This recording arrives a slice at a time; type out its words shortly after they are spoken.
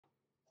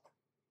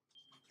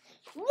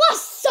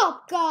What's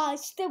up,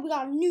 guys? Today we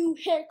got a new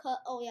haircut.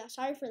 Oh yeah,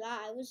 sorry for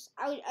that. I was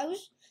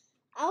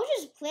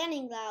just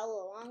planning that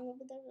all along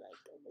over there,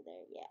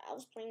 Yeah, I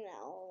was planning that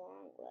all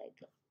along.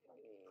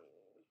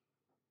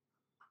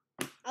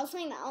 I was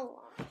planning that all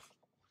along.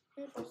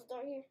 Let me close the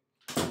door here.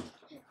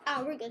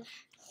 Ah, we're good.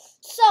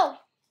 So,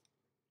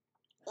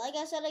 like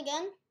I said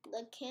again,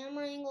 the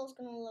camera angle is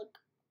gonna look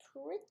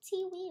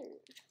pretty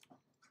weird.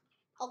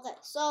 Okay,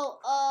 so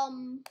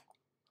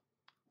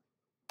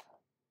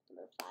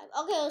number 5.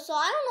 Okay, so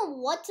I don't know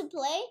what to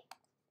play.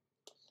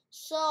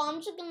 So I'm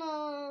just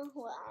gonna,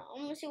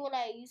 I'm gonna see what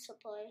I used to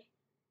play.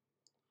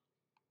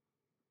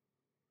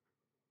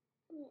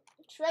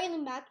 Try in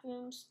the back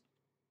rooms.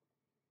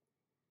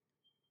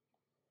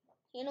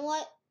 You know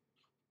what?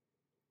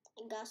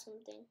 I got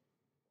something.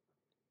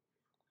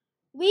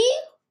 We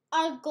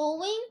are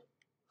going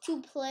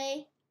to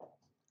play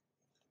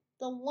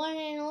the one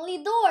and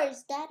only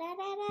Doors. Da da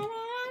da da da.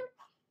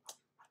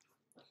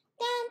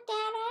 Dun,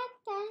 da, da,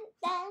 dun,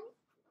 dun.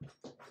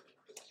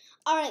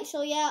 All right,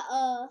 so yeah,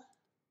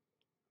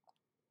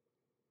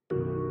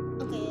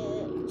 okay,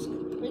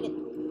 pretty good.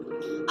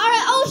 All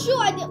right, oh shoot,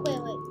 I did. Wait.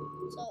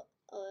 So,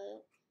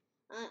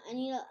 I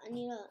need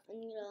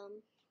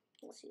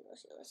let's see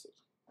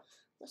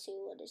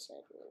what it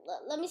said.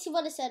 Let me see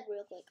what it said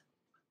real quick,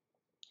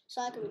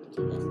 so I can read it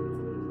to you guys.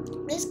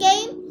 This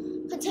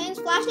game contains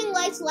flashing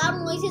lights, loud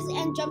noises,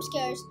 and jump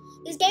scares.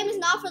 This game is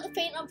not for the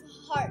faint of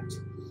heart.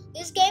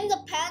 This game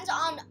depends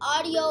on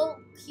audio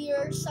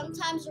cues,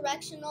 sometimes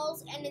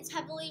directionals, and it's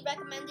heavily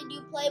recommended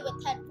you play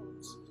with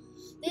headphones.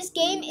 This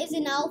game is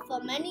an alpha.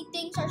 Many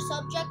things are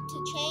subject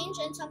to change,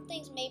 and some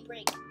things may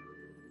break.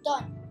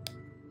 Done.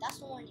 That's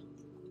the warning.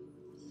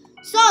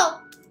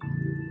 So,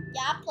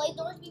 yeah, I played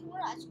Doors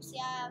before. As you see,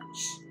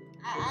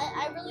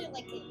 I really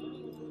like it.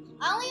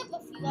 I only have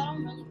a few. I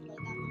don't really play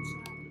that much.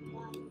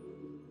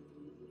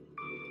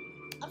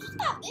 I just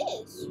got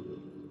this.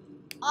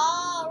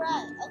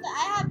 Alright. Okay,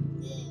 I have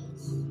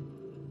this.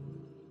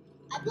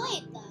 I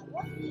played that.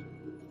 What?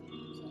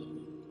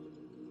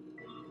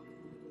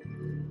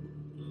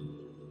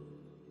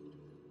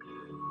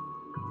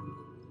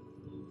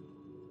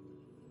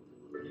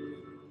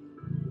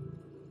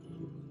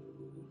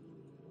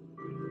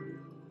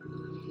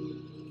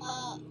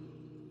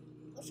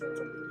 What's your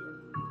video?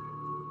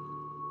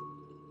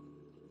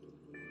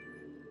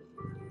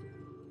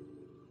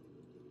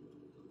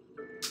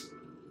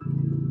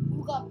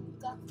 Booga.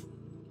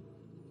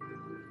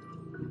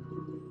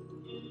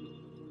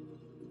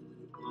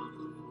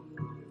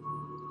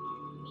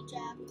 Me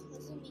Jack.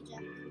 This is me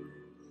Jack.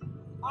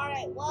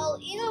 Alright, well,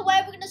 either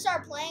way, we're gonna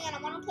start playing, and I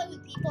wanna play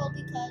with people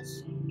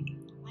because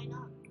why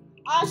not?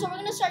 Alright, so we're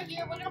gonna start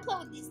here. We're gonna play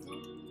with this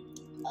dude.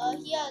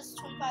 He has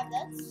 25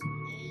 deaths.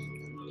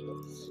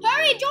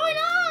 Hurry, join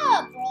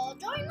up, bro.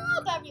 Join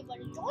up,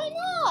 everybody. Join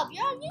up.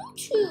 You're on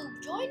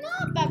YouTube. Join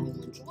up,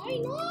 everyone.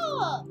 Join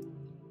up.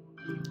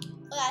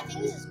 Okay, I think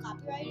this is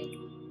copyrighted.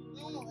 I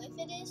don't know if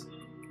it is,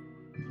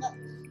 but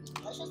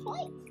let's just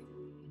play.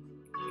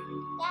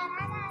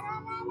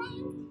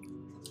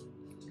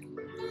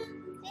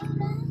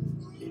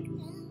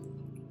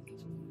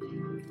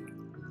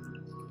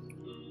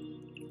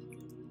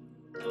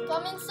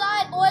 Come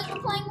inside, boys.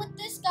 We're playing with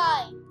this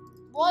guy.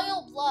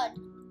 Royal Blood.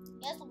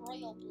 He has the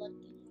Royal Blood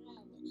thing.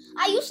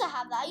 I used to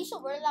have that. I used to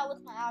wear that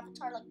with my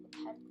avatar, like with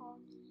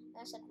headphones.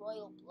 And it said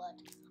Royal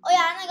Blood. Oh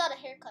yeah, and I got a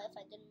haircut if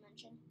I didn't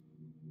mention.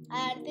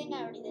 I think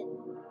I already did.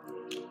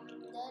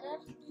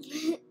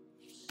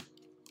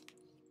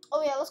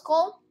 Oh yeah, let's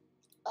go.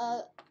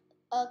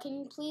 Can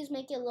you please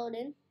make it load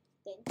in?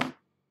 Thanks.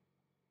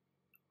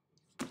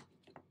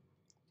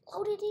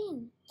 Load it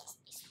in.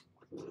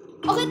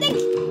 Okay,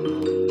 thanks.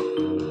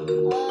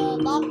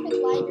 Lockpick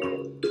lighter.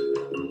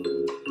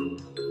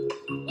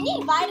 We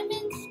need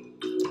vitamins.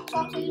 So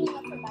I'm saving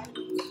up for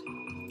vitamins.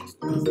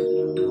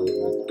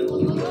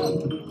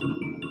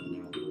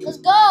 Let's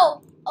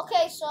go.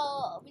 Okay, so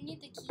we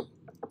need the key.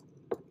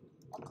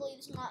 Luckily,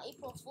 this is not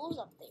April Fool's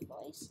update,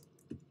 boys.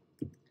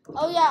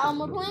 Oh yeah,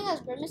 we're playing as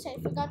Grimace. I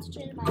forgot to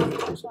change my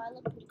avatar, so I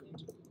look pretty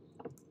weird.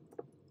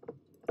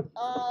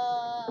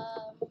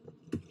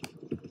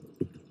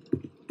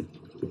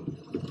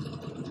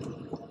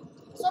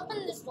 Let's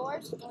open this door.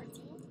 It's door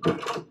 2.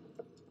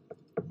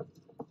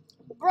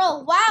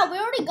 Bro, wow, we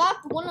already got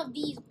one of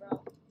these,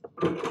 bro.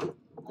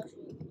 Oh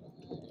shoot.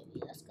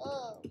 Let's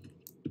go.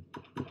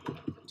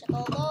 Check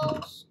all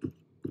those.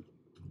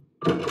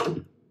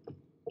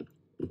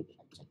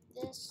 Check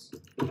this.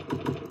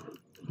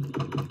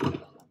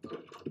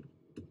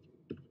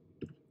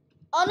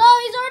 Oh no,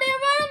 he's already in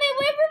front of me!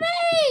 Wait for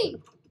me!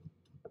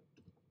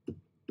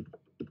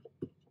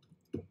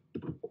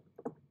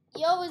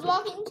 Yo, he's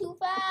walking too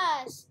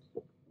fast.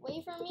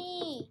 Wait for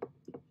me.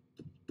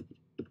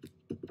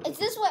 It's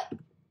this way.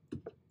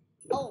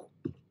 Oh.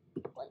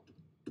 What?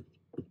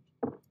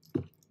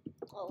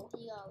 Oh,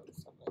 he got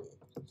something.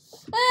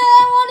 Hey,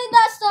 I wanted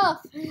that stuff!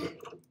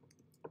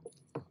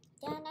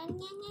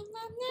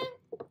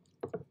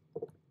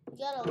 You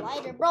got a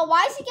lighter. Bro,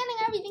 why is he getting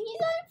everything?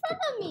 He's not in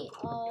front of me.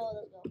 Oh,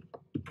 let's go.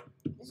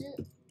 This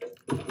is...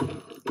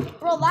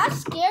 Bro, that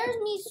scares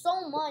me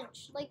so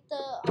much. Like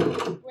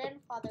the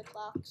grandfather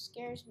clock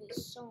scares me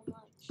so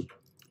much.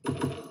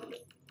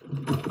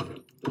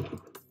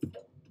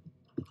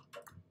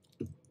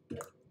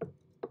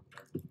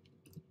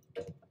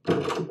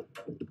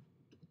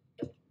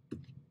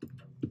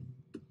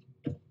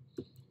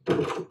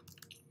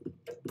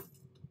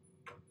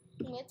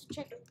 We have to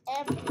check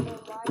everywhere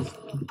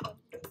wisely.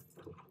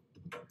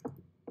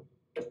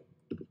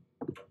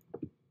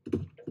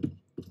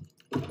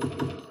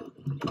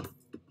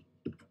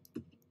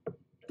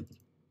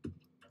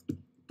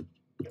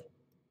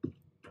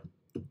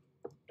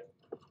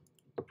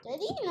 Did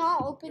he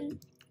not open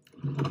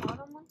the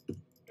bottom one?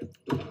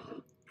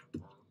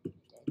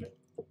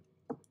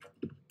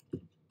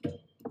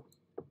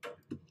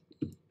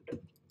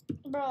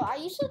 Bro, I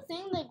used to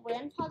think the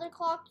grandfather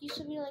clock used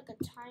to be like a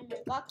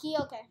timer. Got key?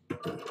 Okay.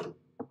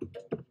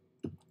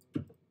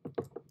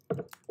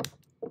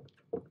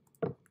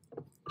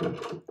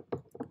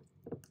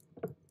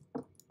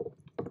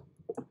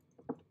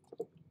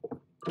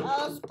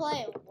 Let's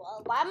play.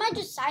 Why am I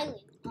just silent?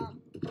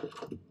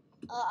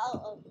 I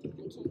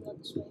can't go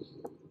this way.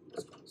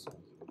 Let's go this way.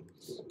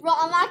 Bro,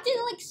 I'm acting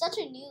like such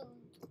a noob.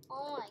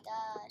 Oh my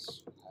gosh.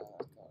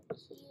 Let's go over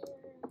here.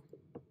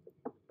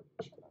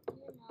 Check over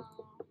here now.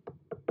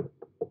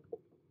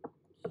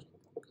 Check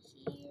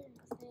over here,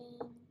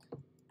 nothing.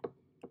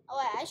 Oh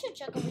wait, I should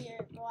check over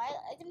here, bro.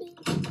 I didn't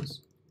even do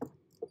this.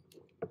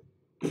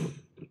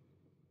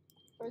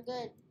 We're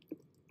good.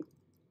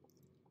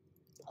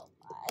 Oh,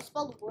 I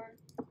spelled word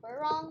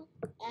wrong,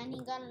 and he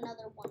got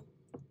another one.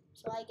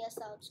 So I guess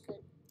that was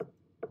good.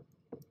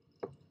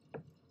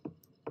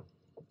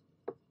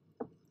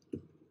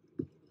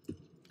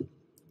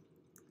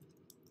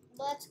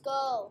 Let's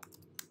go.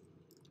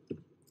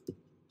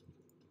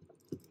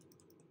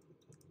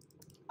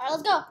 Alright,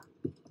 let's go.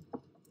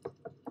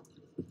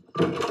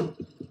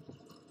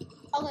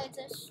 Okay, it's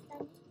this.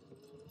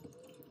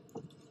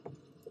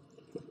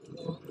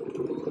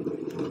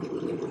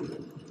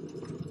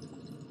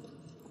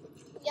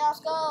 Yeah, let's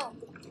go.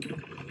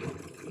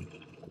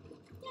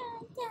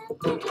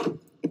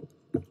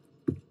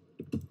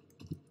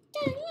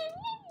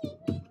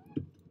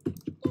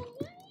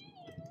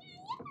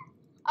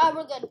 Alright,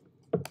 we're good.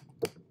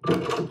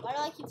 Why do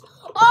I keep...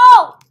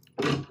 Oh!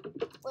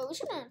 Wait, we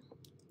shouldn't...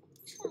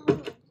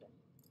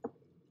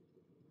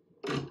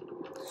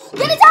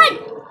 Get inside!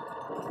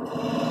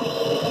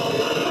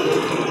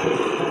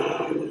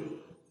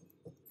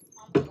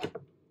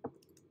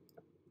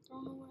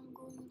 Don't know where I'm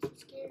going. I'm so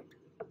scared.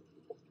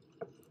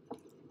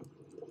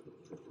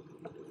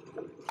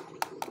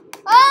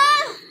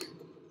 Ah!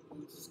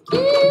 I'm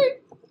scared.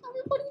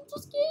 Everybody, I'm so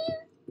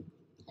scared.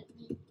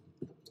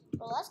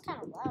 Bro, that's kind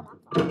of loud.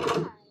 I'm not gonna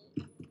lie.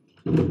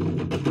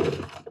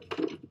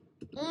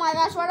 Oh my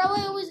gosh, why do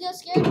I always get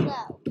scared of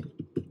that?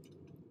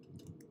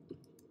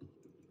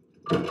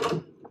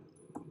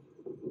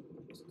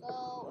 Let's go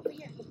over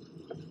here.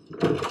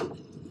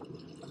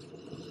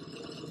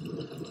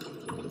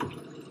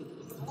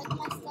 I like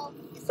myself.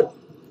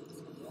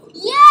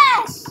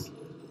 Yes!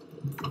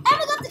 And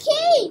we got the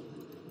key!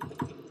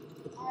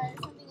 Alright,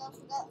 something else.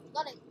 We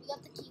got it. We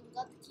got the key. We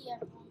got the key,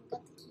 everyone. We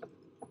got the key.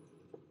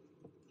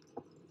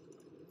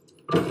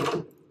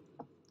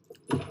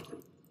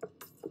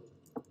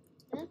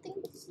 I don't think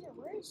he's here.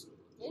 Where is he?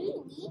 Did he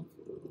leave?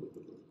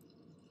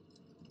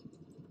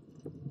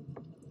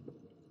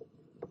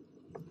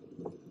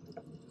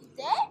 He's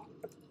dead?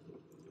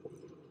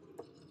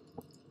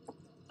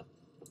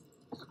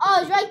 Oh,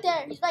 he's right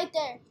there. He's right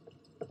there.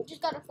 He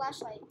just got a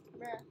flashlight.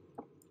 Bruh.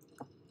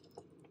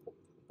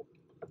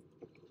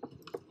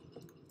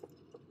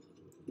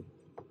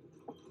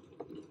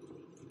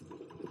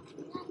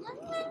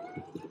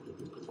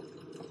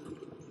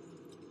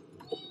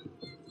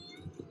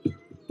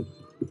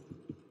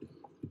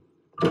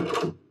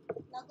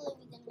 Luckily,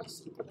 we didn't miss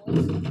secret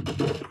voice.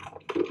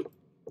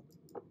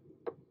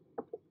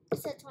 It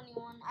said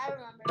 21. I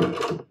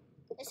remember.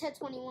 It said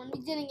 21.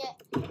 We didn't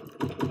get.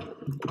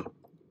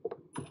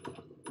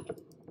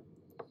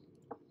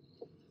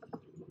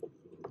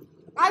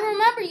 I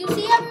remember. You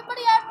see,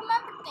 everybody, I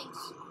remember things.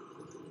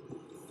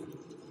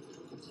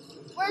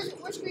 Where's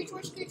Screech?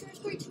 Where's Screech? Where's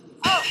Screech?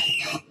 Oh.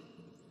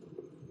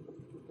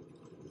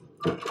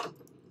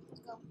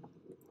 Let's go.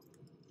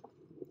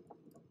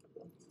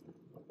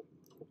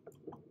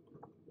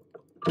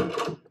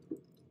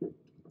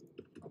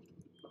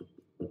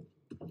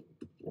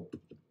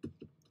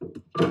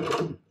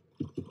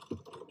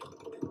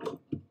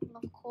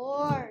 Of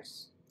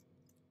course.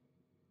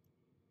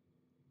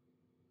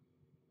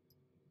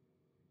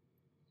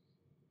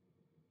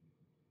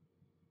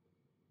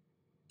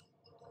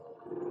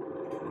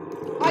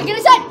 Alright, get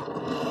inside!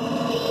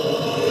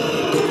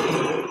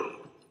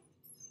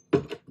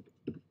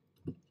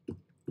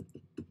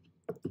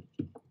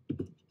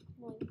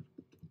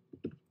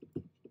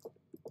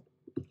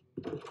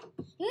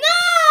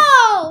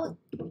 No!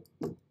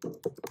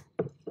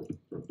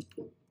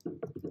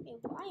 Hey,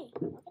 why?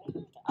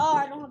 Oh,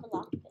 I don't have a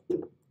lock.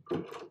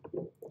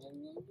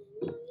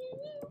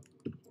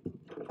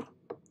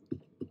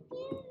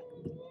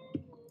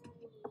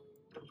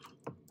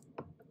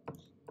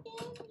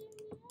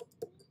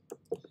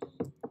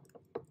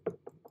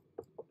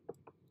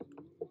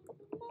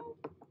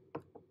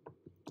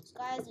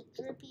 That is a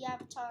drippy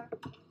avatar.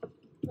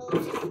 Bro,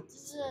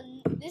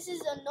 this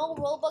is a no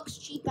Robux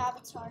cheap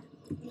avatar.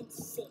 And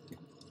it's sick.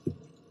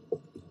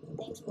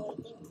 Thanks, boy.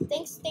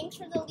 Thanks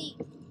for the leak.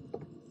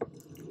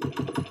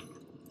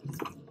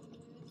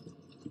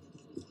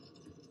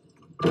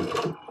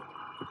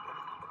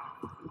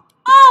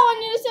 Oh, I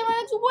need to say my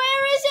next.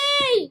 Where is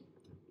he?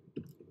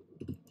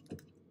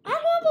 I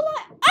don't have a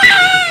light.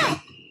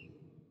 Ah!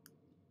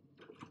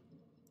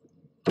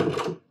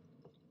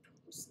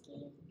 I'm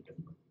scared.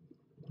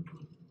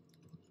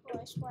 Oh,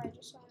 I swear I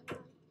just saw him.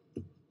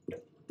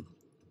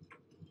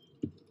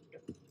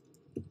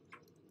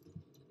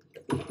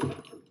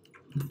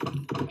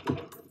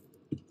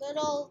 Good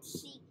old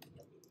Seek.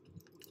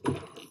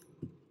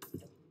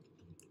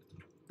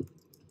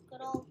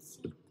 Good old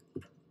Seek.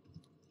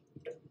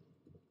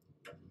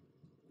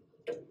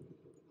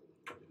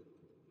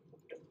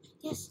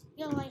 Yes,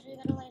 we got a light, we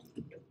got a light.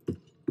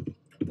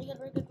 We're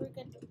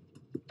good.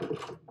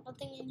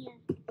 Nothing in here.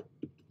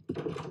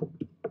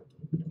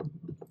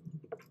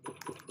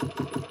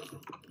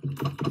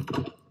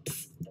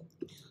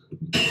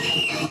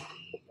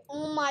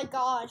 Oh my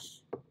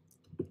gosh.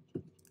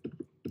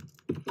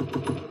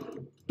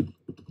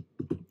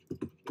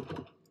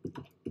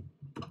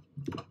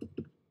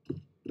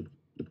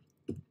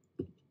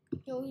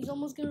 Yo, he's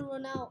almost gonna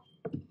run out.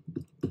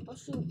 Oh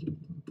shoot.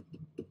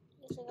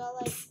 Yes, I got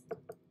like.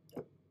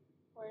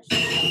 Where's he?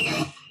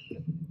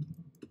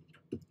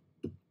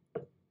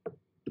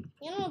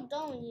 You know,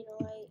 don't need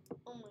a light.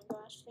 Oh my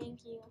gosh,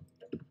 thank you.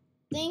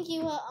 Thank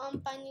you,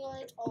 finding a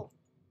light. Oh.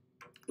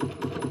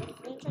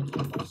 Let me try to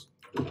do this.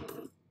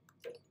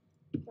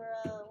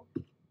 Bro.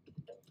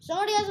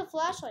 Somebody has a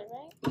flashlight,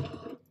 right? I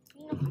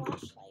need a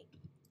flashlight.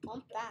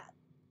 I'm bad.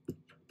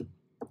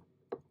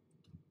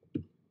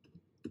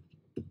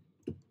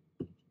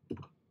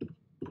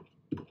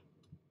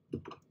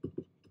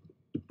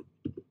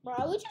 Bro,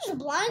 are we just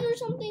blind or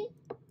something?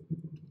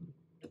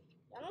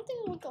 I don't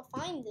think we can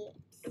find it.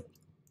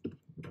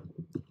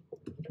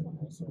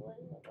 Where is it?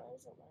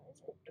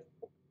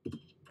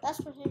 That's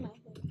for him, I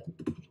think.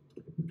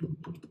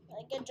 Did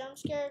I get jump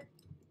scared?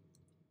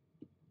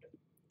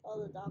 Oh,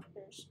 the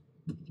doctors.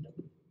 Okay.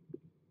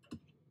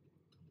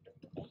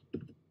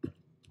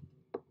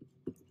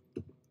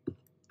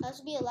 Has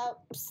to be allowed.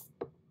 Psst.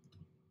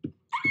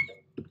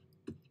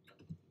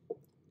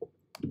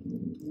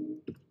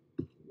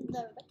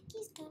 The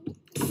Ricky's coming.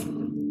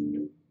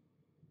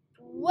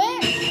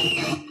 Where?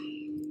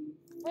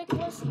 Rick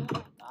was he?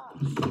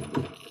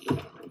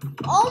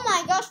 Oh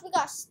my gosh, we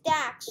got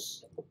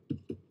stacks.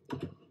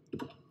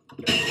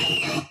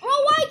 Bro,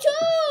 why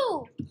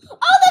two?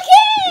 Oh, the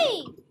key!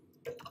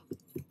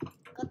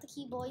 Got the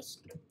key, boys.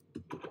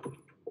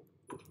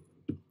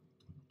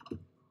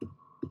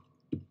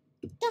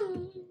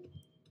 Dum,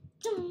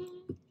 dum,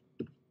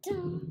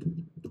 dum,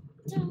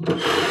 dum.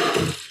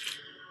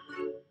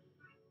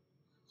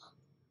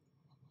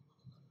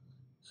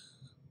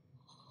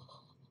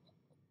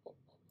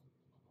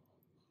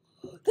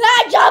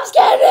 That jump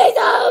scared me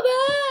so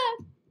bad!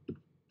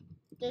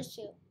 There's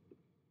two.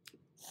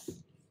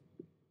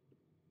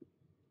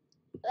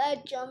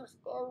 That jump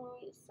scared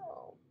me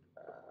so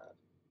bad.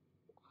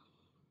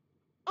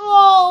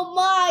 Oh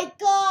my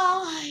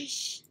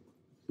gosh!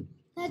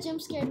 That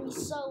jump scared me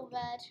so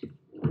bad.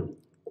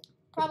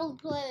 Probably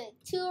play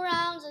like 2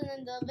 rounds and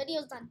then the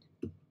video's done.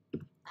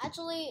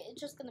 Actually,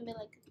 it's just gonna be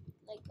like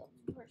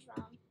a first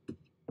round.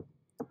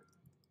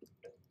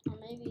 Or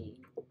maybe.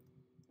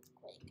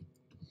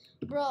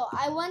 Bro,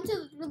 I went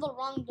through the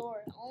wrong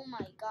door. Oh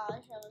my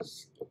gosh, I was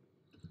scared.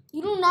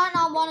 You do not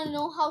want to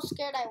know how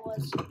scared I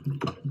was.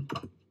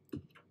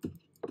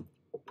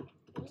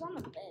 It was on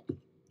the bed.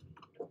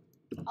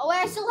 Oh wait,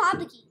 I still have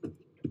the key.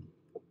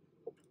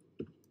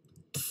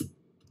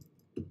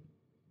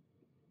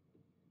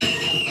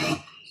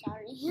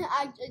 Sorry,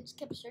 I just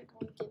kept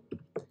circling too.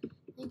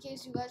 In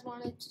case you guys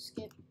wanted to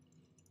skip.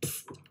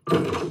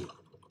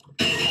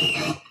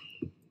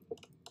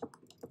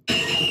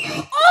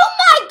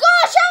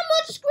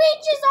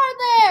 Screeches are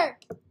there?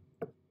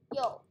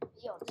 Yo,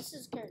 this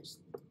is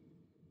cursed.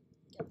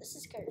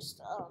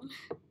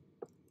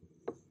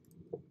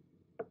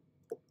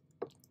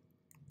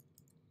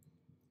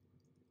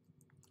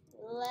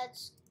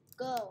 Let's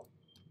go.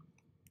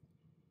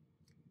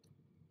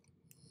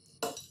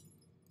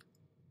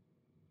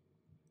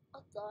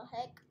 What the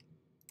heck?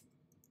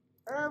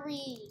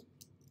 Hurry.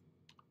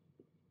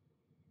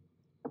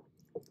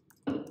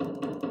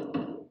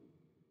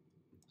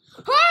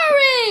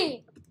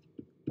 Hurry!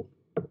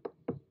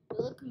 You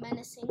look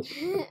menacing.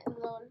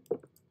 Lol.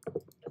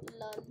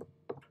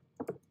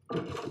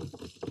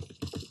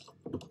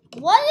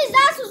 What is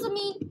that supposed to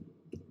mean?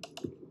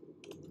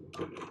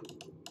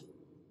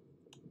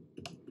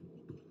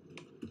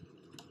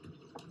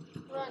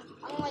 Run.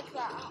 I don't like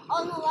that.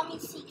 Oh no, let me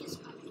seek his.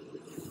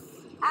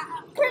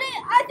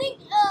 I think,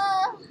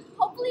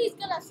 hopefully he's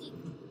good at seek.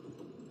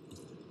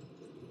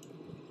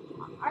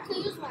 I could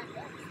use my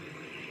gun.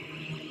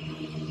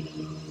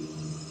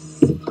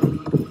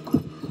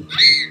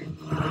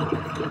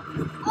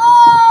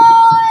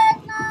 Oh, heck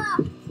nah.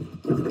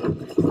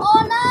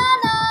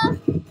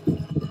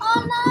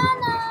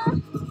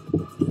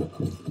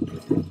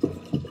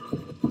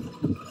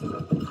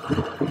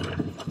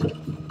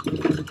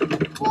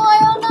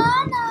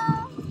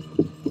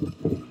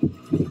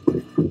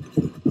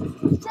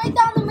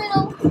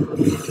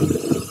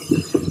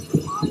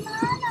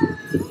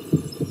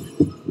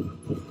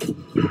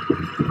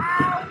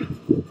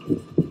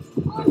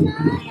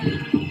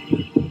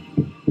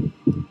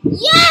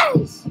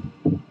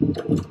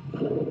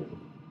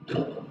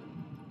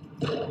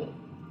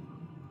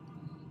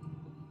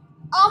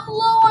 I'm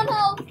low on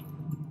health.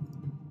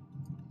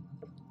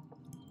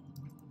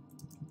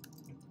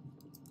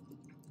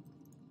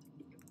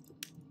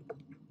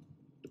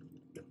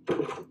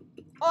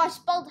 Oh, I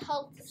spelled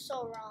health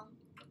so wrong.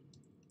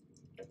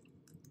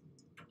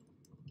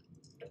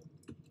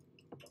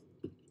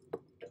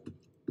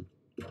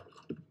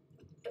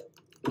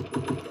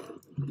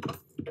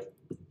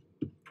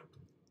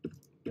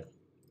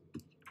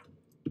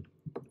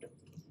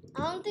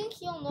 I don't think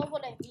he'll know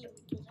what I mean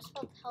because I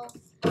spelled health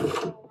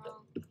so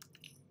wrong.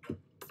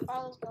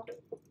 Alright, let's go.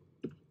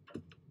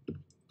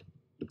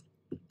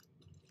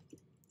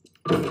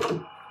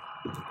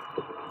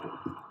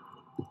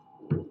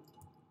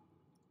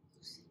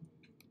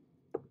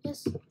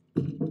 Yes.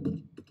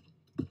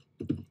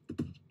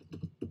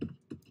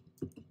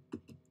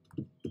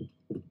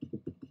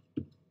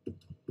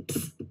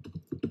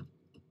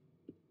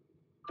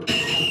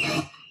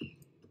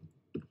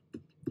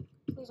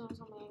 Please don't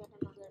tell me I got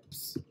another.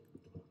 Psst.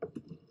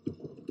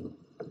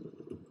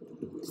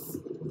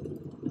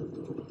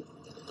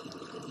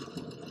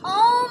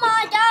 Oh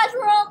my gosh,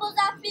 we're almost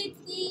at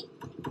 50.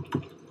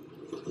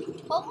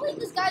 Hopefully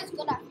this guy's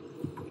good at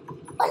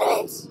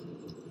minutes.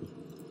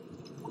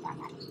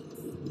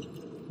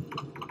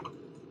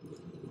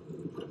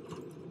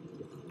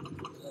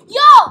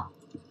 Yo!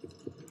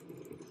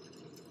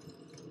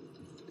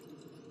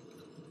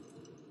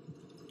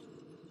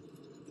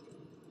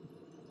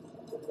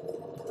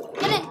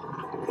 Get in.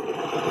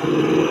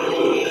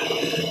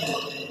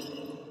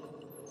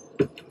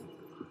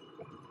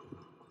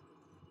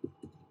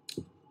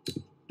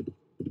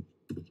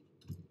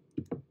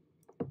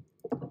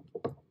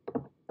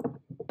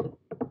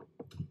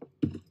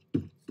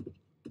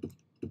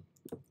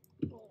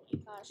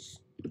 Gosh.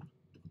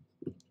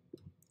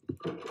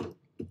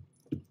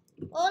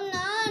 Oh,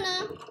 Nana.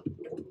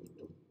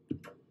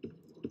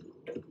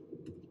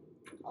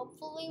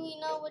 Hopefully we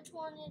know which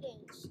one it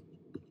is.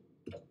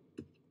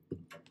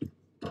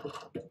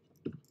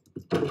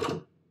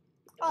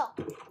 Oh.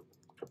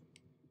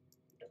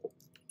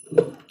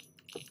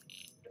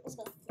 Let's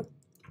go.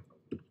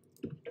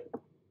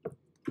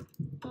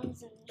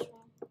 One's in this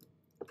room.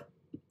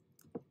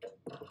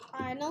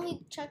 I know he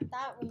checked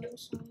that room,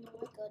 so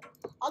we're good.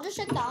 I'll just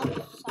check the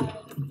other side.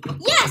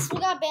 Yes! We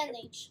got a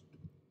bandage.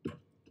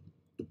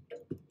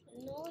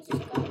 No, we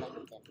just got like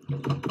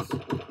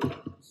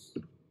this.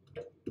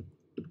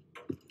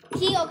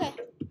 Key, okay.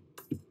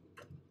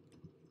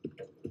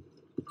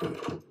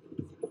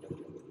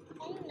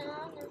 Oh, no.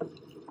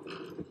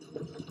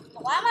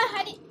 Why am I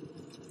hiding?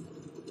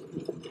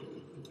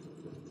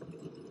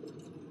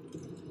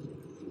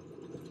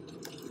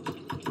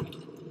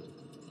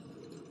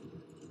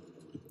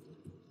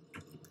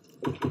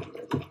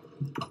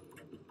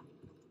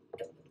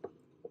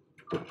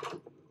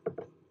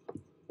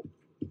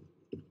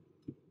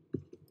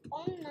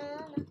 Oh, no.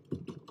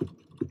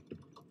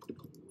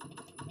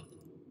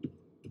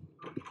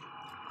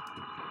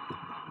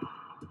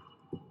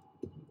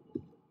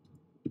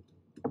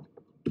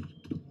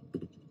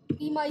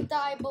 We might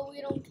die, but we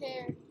don't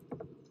care.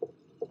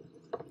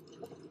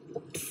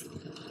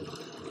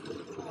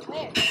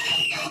 Where?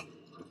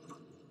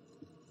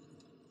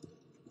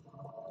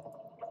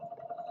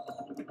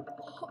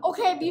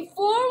 Okay,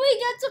 before we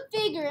get to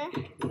figure,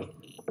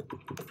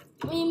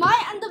 we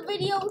might end the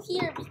video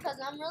here because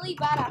I'm really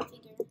bad at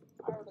figure.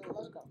 Alright,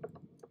 let's go.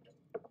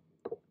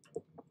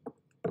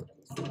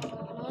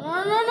 No,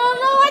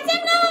 I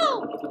said no!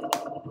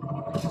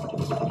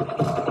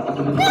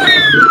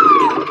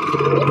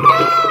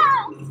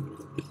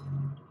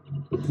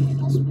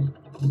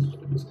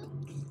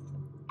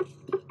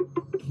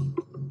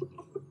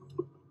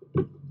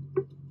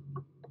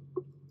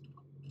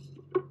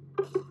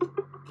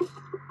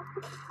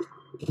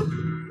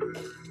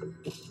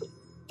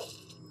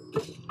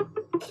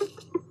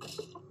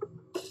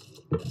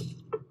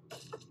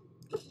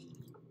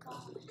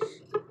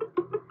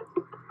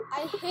 I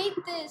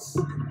hate this.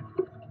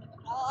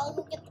 I'll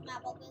go get the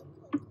map.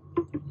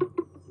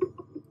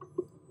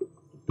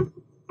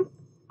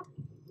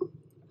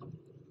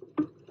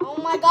 Oh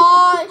my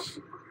gosh.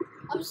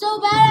 I'm so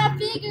bad at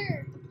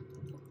figure.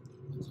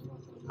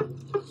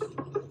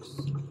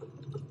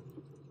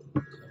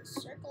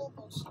 Circle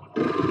goes. I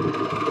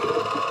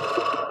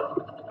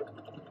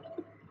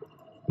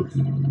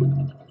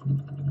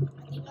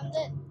think I'm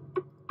dead.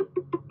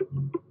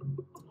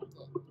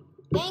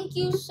 Thank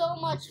you so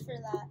much for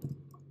that.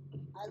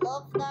 I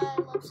love that.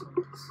 I love some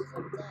pieces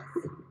of death.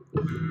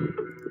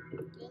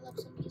 Do I love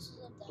some pieces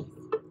of death?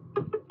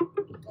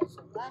 Because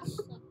the last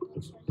like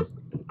books right here.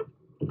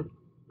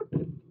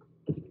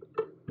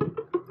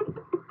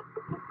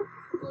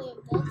 Hopefully if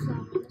that's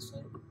not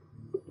missing.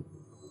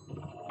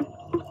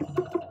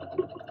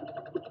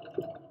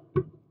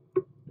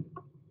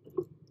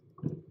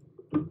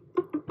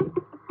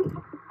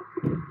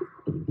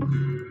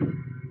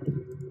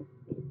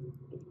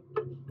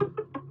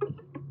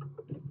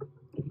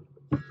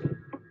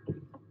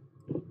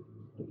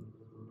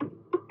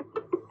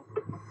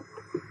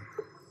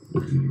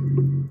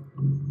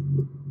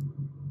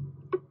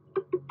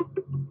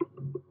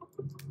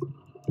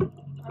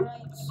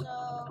 Alright.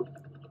 So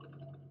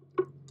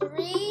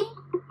 3,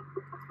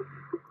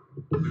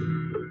 3,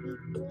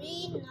 9,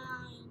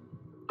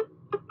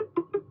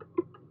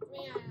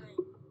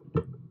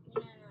 399.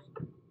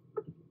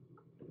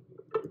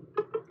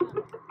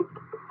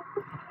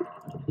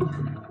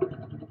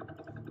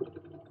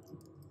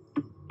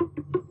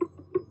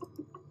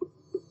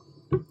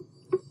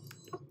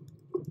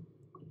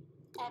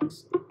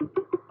 X.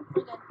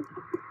 We're good.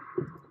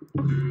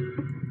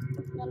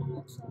 Got an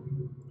X.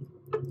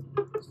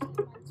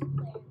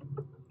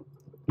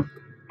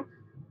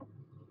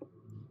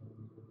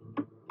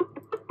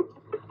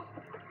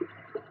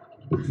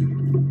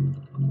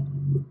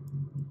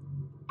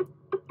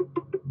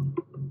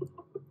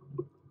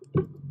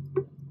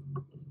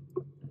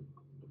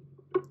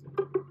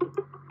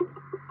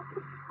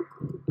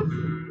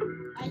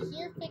 I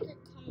hear Faker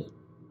coming.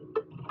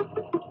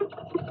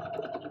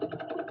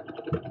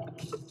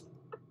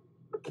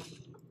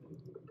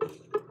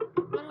 I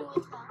don't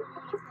like that.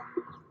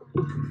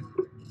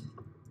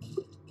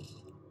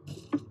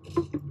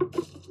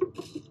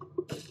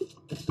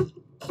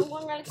 I'm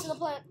going right next to the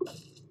plant.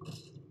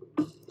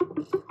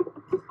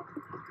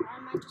 I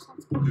might just have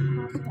to go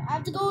across it. I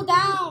have to go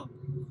down.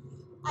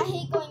 I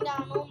hate going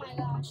down. Oh my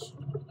gosh.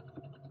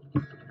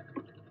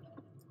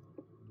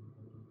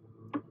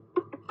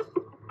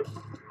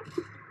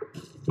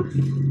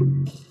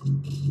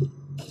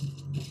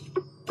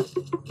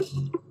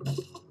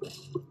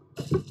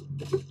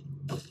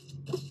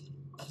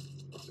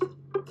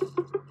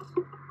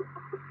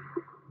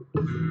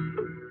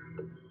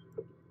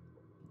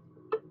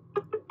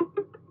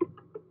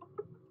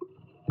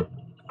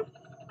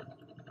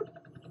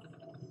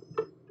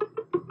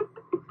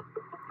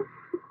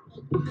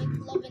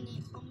 I'm loving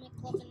it. I'm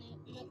loving it.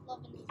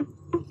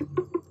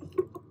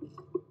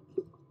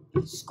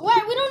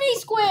 Square. We don't need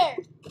square.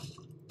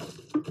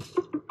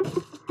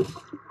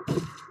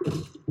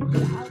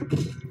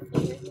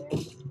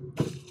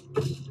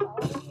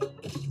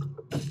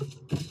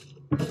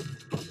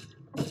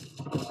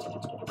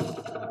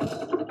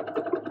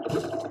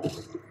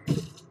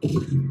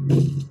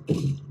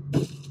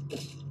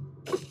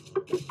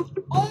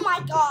 Oh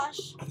my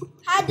gosh.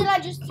 How did I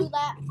just do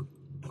that?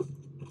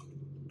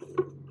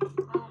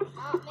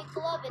 Not make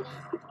love in it.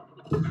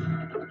 Am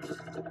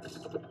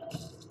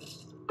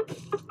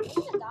I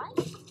gonna die?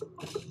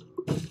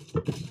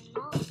 I'm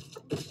not. I'm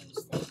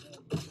just gonna stay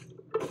here.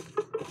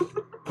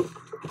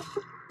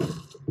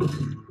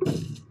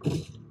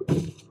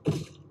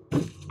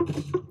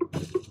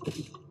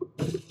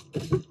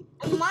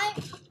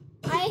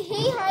 I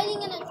hate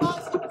hiding in a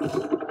closet.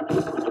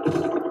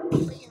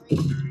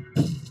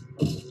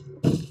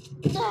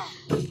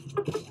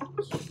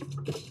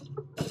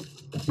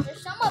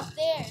 There's some up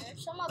there.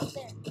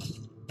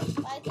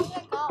 But I think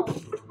I got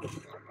one.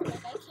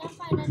 Like I can't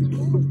find any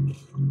more.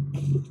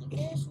 Like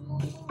there's no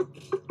more.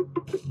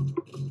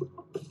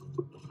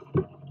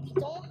 We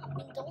don't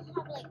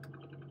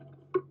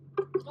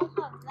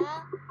have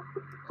that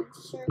and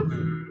circle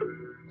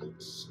and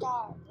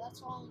star.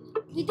 That's all we need.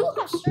 We do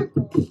have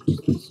circle. We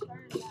just need star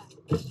and that.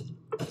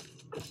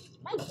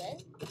 Am I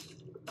dead?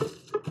 I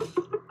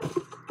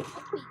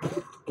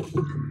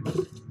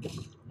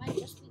might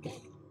just be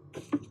dead.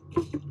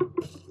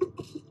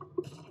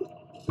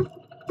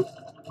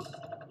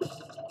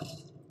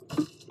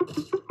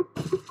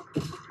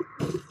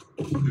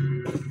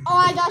 Oh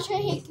my gosh, I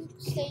hate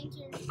staying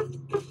here.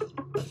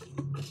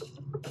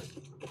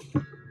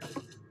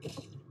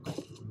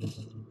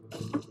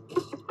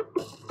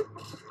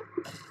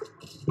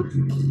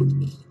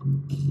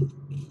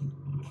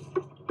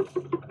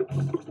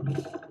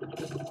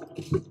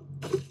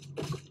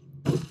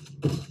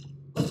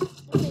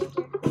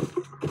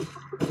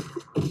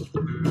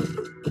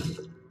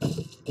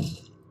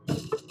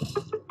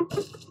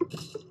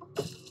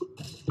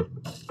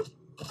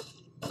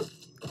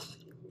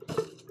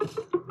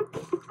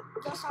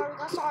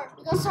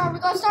 We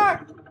got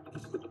star.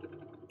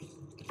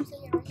 Stay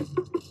here, right?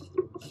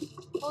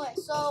 Okay,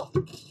 so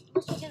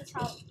let's figure this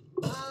out.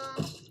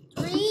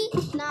 3,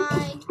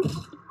 9,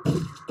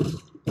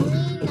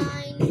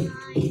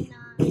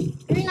 3999.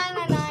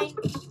 3999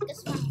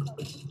 gets final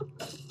code.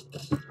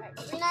 Alright,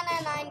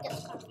 3999 gets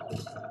final code.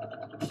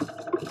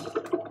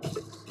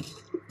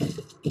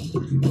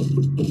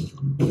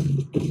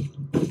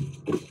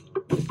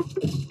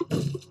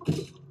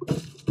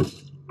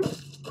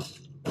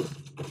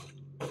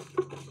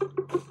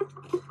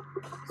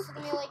 This is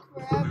gonna be like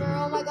forever.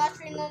 Oh my gosh,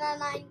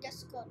 3999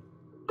 gets the code.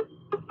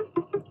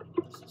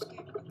 This is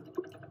scary.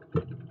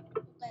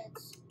 Okay,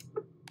 it's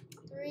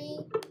 3,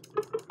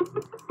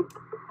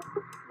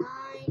 9.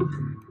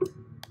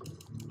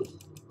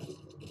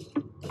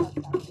 Oh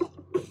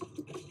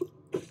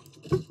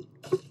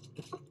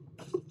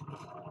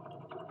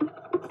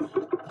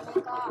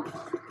my god.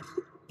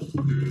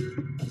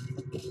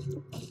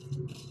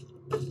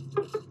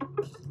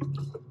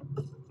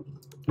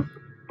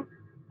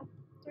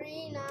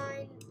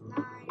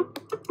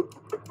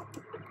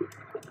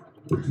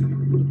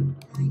 39991.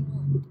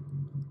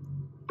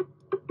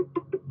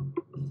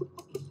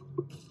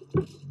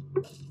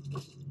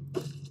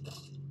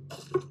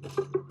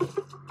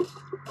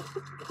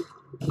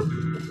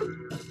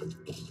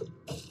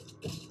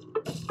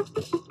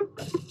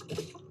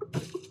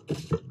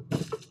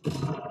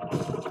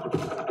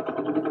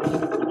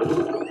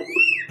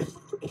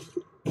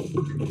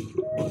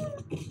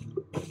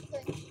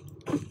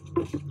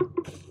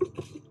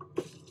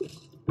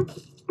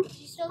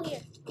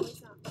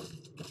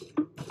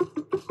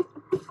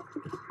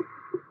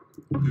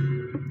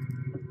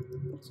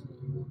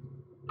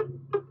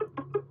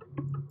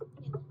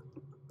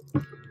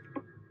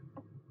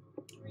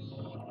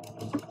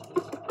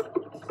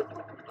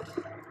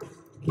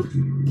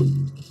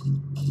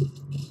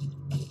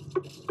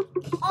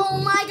 Oh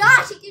my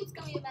gosh, it keeps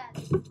coming back.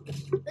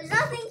 There's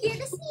nothing here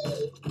to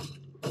see.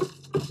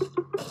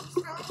 It's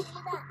telling me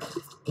that.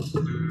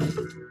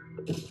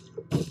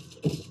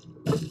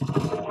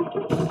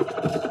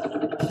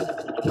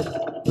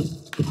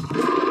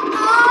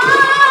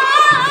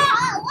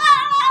 Oh,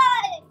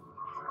 why?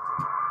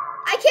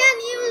 I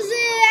can't use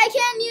it. I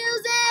can't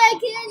use it. I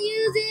can't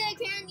use it. I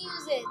can't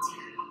use it.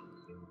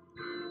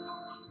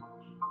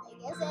 I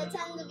guess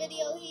I'll end the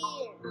video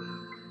here.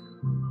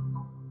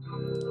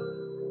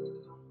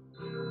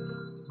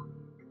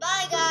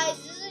 Bye, guys.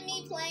 This is me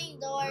playing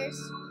Doors.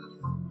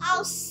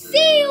 I'll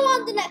see you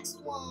on the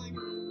next one.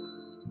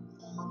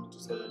 Let me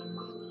just say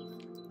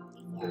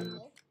before I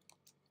go.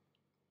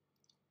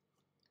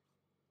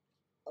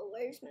 Oh,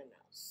 where's my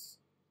mouse?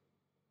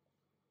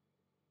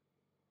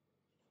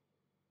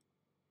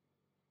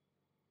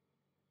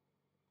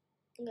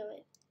 No,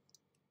 wait.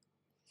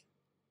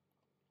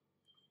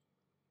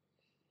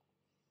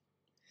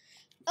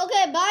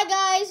 Okay, bye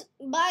guys.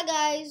 Bye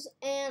guys.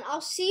 And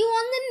I'll see you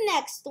on the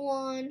next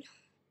one.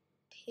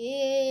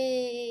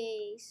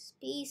 Peace.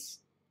 Peace.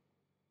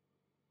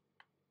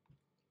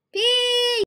 Peace.